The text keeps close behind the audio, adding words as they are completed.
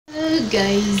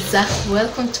guys,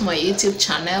 welcome to my YouTube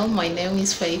channel. My name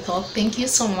is Faith. Thank you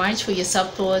so much for your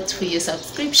support, for your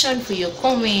subscription, for your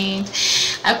comment.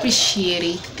 I appreciate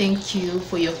it. Thank you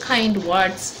for your kind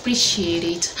words. Appreciate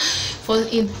it. For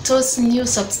those new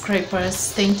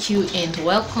subscribers, thank you and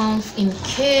welcome. In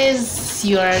case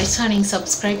you are returning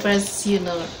subscribers, you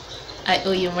know I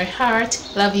owe you my heart.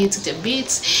 Love you to the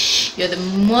beats. You're the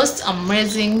most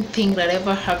amazing thing that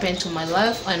ever happened to my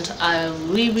life, and I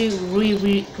really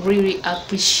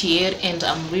appreciate, and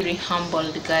I'm really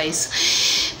humbled, guys.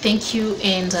 Thank you.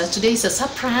 And today is a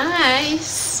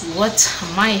surprise. What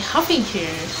am I having here?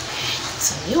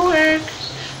 It's a new work.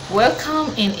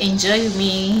 Welcome and enjoy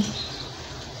me.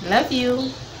 Love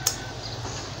you.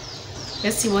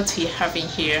 Let's see what we're having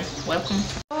here. Welcome.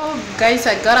 Oh guys,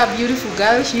 I got a beautiful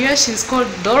girl here. She's called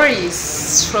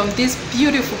Doris from this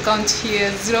beautiful country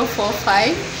here,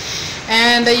 045,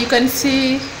 and you can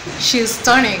see she's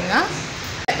stunning, huh?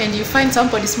 And you find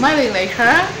somebody smiling like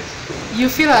her, you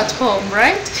feel at home,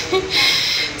 right?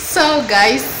 So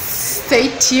guys, stay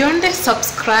tuned,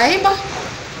 subscribe,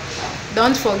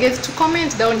 don't forget to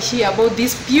comment down here about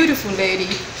this beautiful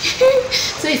lady.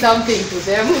 Say something to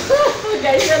them.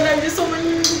 Guys, I love you so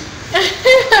much.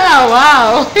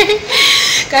 Wow.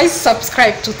 Guys,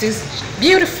 subscribe to this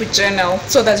beautiful channel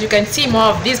so that you can see more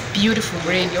of this beautiful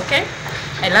lady. Okay,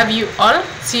 I love you all.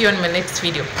 See you on my next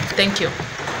video. Thank you.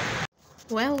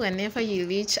 Well, whenever you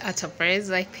reach at a place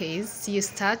like this, you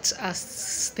start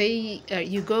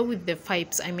you go with the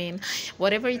vibes. I mean,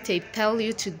 whatever they tell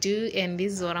you to do, and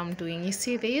this is what I'm doing. You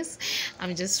see this?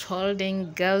 I'm just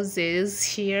holding gauzes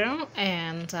here,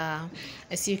 and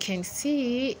as you can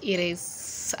see, it is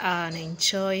an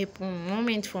enjoyable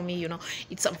moment for me. You know,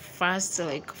 it's a first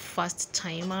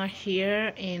timer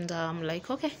here, and I'm like,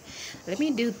 okay, let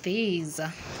me do this.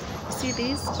 See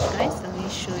this, guys? Let me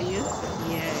show you.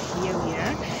 Here we are.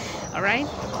 All right,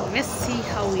 let's see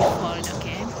how we fold.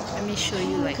 Okay, let me show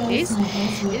you like this.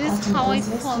 This is how I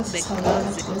fold the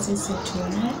gauzes.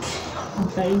 I'm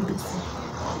very busy.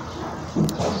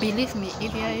 Believe me,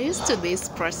 if you are used to this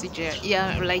procedure,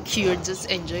 yeah, like you're just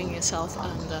enjoying yourself,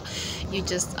 and you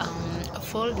just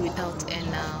fold without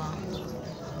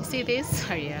see this.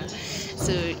 Yeah,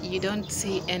 so you don't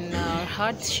see any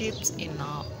hardships in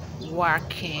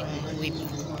working with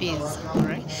this. All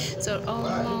right, so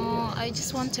I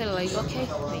just wanted, like, okay,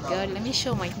 my god, let me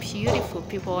show my beautiful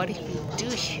people what we do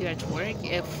here at work,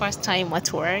 first time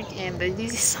at work. And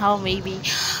this is how maybe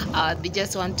they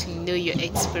just want to know your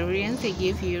experience. They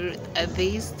give you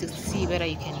this to see whether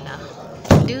you can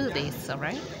do this. All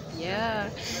right, yeah.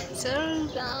 So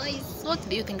guys, what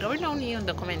do you think? Write down here in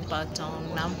the comment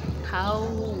button. How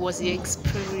was your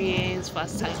experience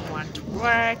first time at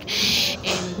work,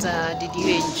 and did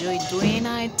you enjoy doing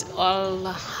it? All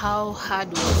how hard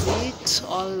was it?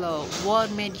 All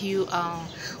what made you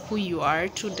who you are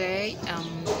today?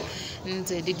 And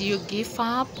did you give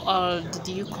up, or did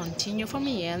you continue? For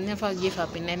me, I never give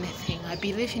up in anything. I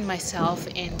believe in myself,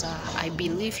 and I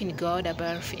believe in God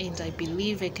above, and I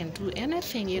believe I can do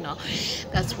anything, you know.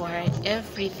 That's why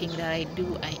everything that I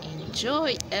do, I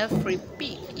enjoy every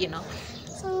bit, you know.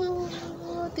 So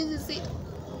this is it.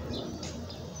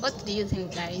 What do you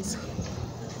think, guys?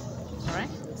 All right,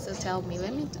 so tell me.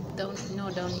 Let me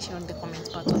know down here on the comments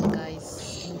button,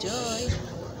 guys. Enjoy.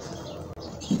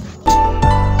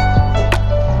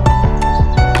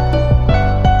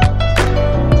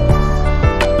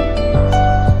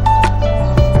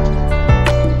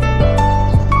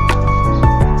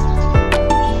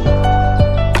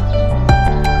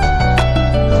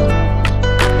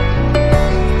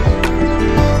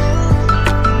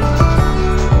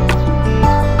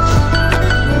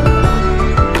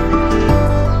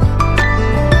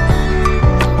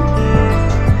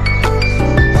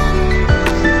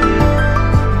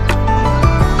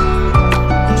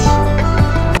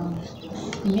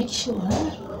 Make sure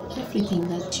everything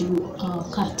that you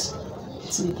cut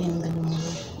is within the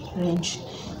range.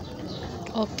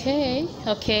 Okay.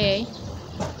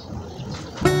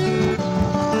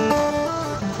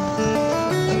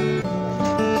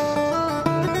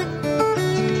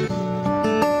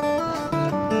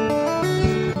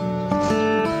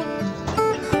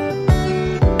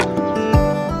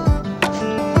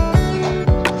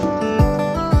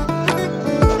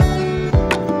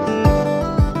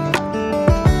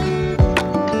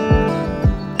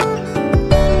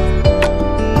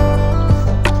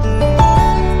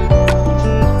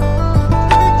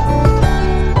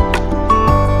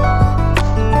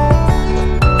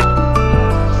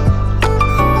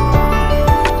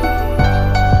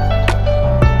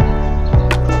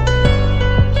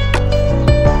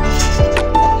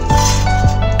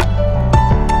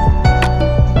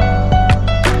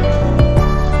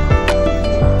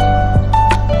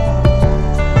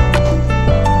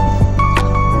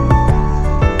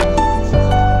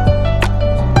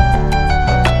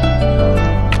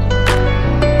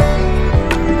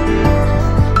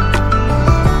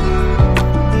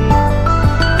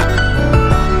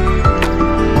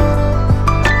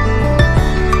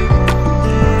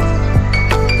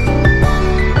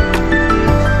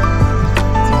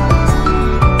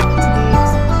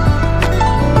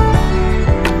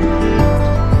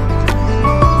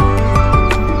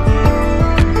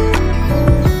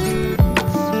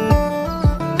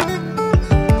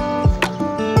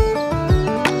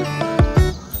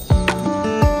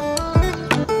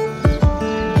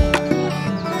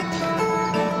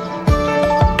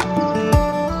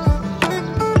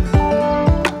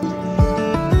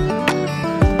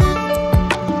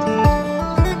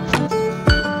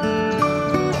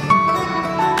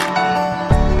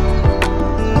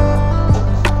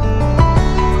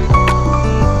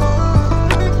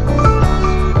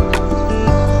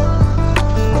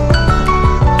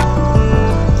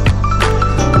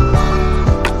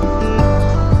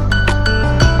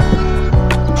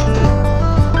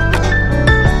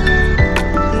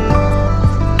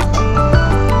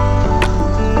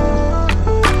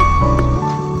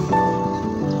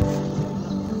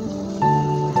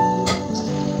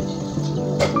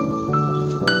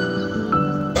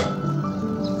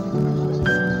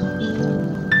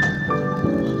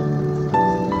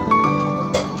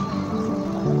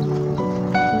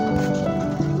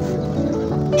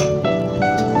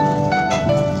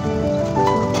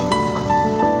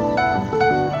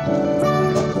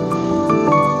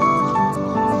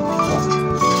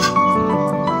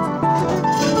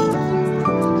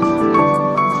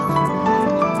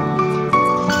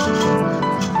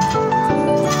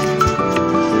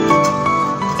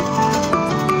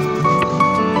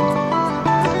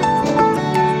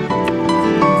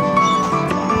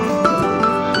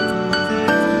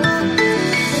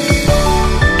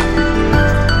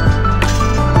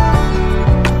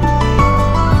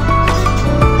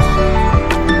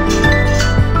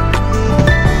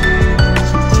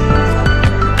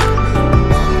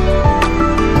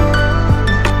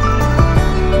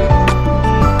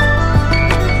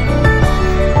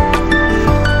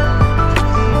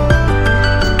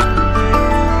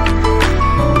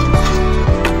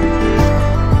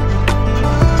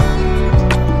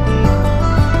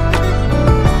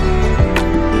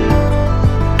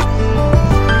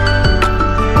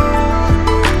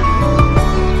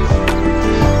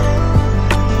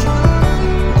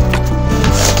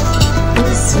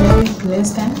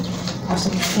 less than after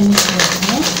you finish your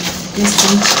just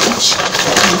change each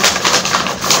one.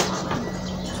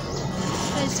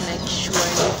 Guys, make sure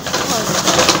you cut a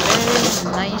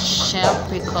very nice shape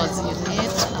because you need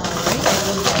a right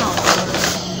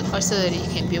count also that you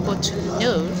can be able to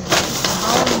know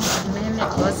how many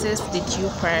glasses did you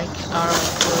pack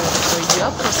for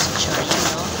your procedure, you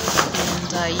know.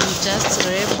 And you just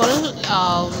label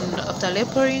after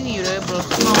labeling you label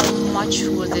how much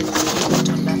was it put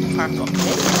on that part,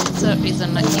 okay? So it's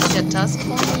an easier task for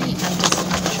me. I'm just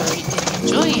actually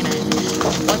enjoying it.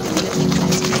 What do you think,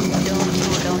 guys? Don't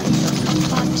throw down in your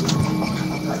comfort.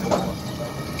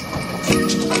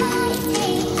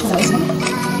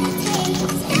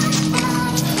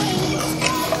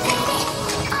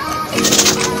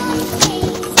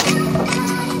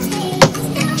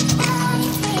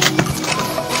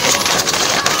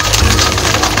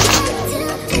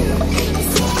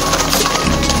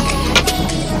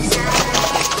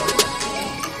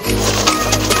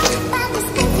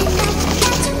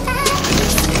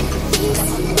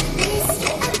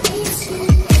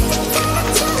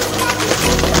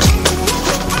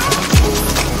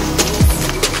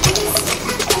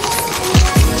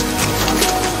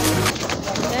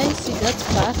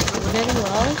 Very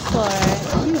well for,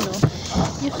 you know,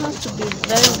 you have to be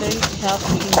very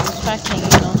careful in packing, you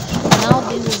know. Now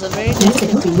this is a very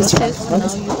delicate process.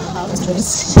 Now you have to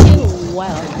seal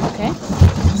well, okay?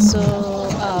 So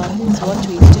this is what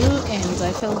we do, and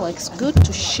I felt like it's good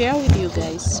to share with you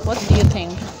guys. What do you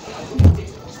think?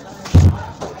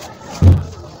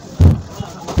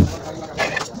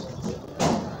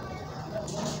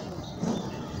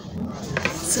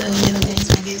 So guys,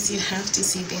 I guess you have to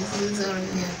see this. This is all we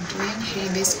are doing here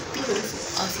in this beautiful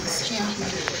office here.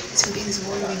 So this is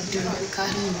what we do.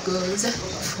 Cutting goes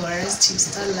for us to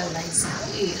sterilize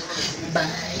here by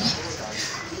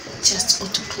just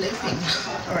autoclaving.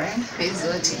 Alright, this is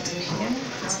what you do here.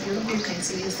 So you can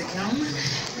see is the gum.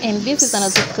 And this is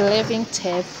another autoclaving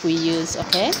tape we use,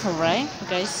 okay? Alright,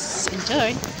 guys,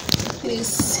 enjoy.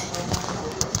 Please,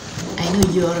 I know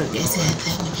you all guys are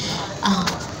telling me,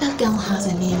 that gum has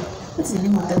a name. What's the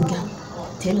name of that gum?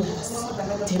 Tell us.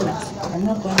 Tell us. I'm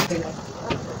not going to tell us.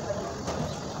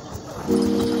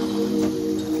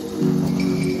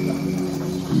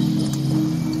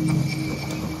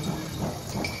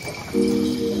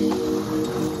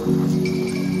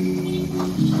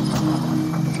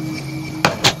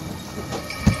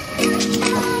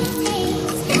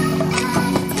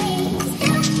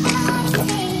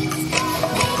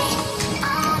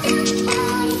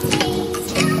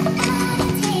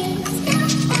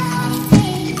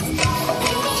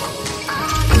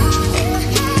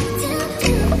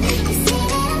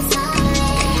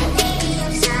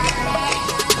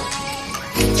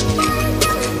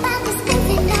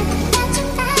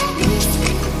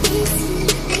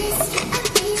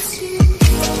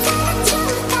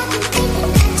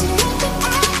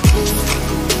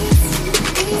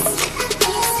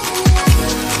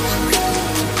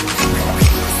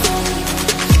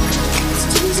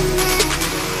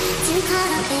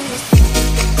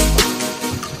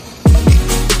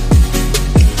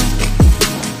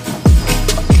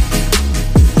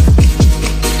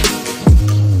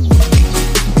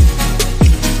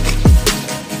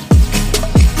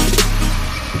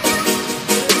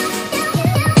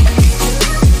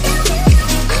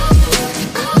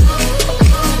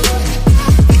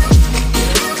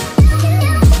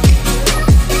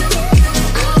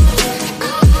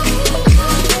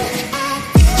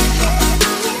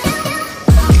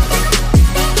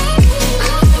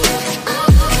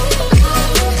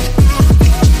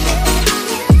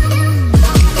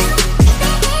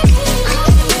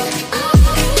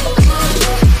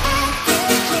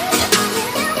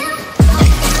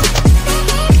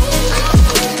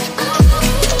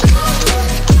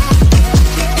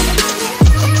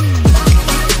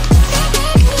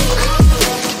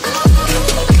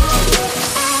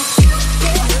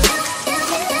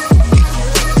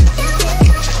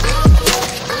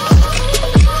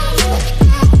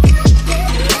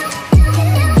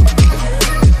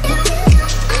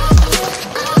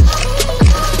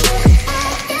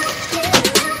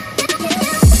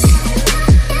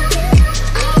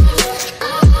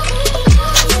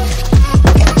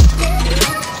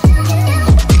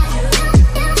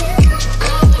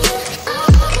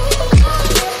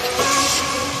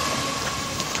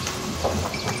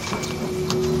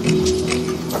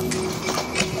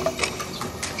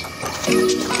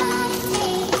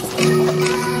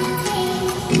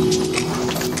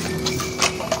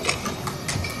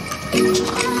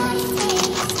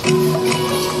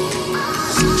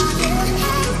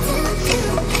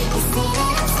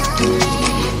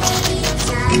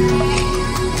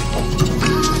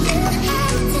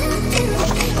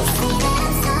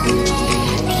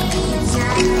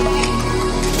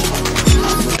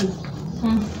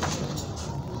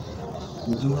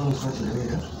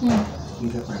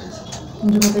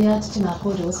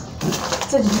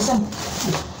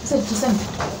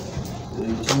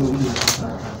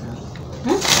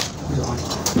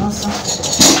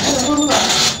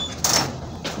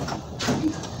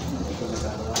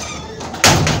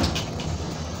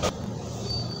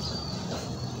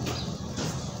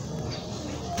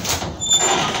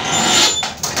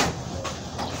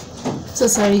 So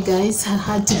sorry guys, I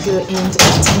had to go and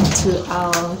attend to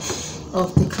our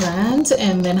of the client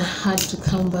and then I had to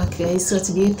come back guys. So what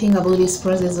do you think about this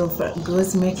process of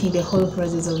girls making, the whole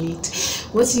process of it?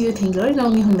 What do you think? Write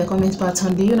down in the comment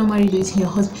button. Do you normally do it in your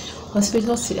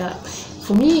hospital?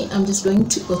 For me, I'm just going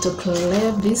to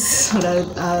autoclave this so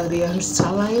that they are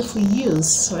sterile for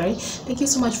use. Alright, thank you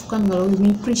so much for coming along with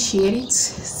me, appreciate it.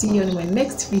 See you in my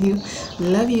next video.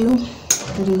 Love you.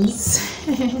 Peace.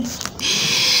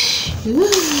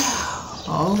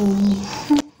 Oh,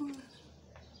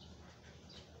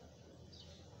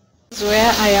 This is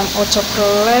where I am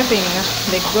autoclaving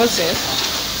the gauzes,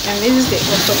 and this is the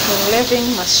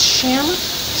autoclaving machine.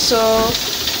 So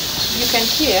you can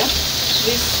hear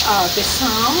this the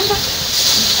sound,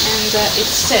 and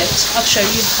it's set. Actually,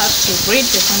 you have to read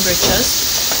the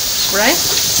temperatures, right?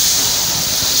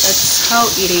 That's how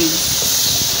it is.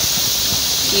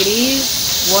 It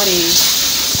is what it is.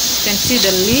 You can see the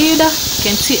lid, you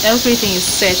can see everything is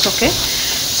set. Okay,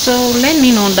 so let me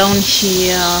know down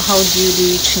here, how do you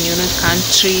do it in your own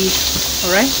country? All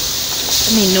right,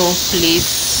 let me know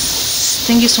please.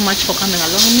 Thank you so much for coming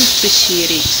along,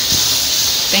 appreciate it.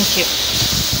 Thank you.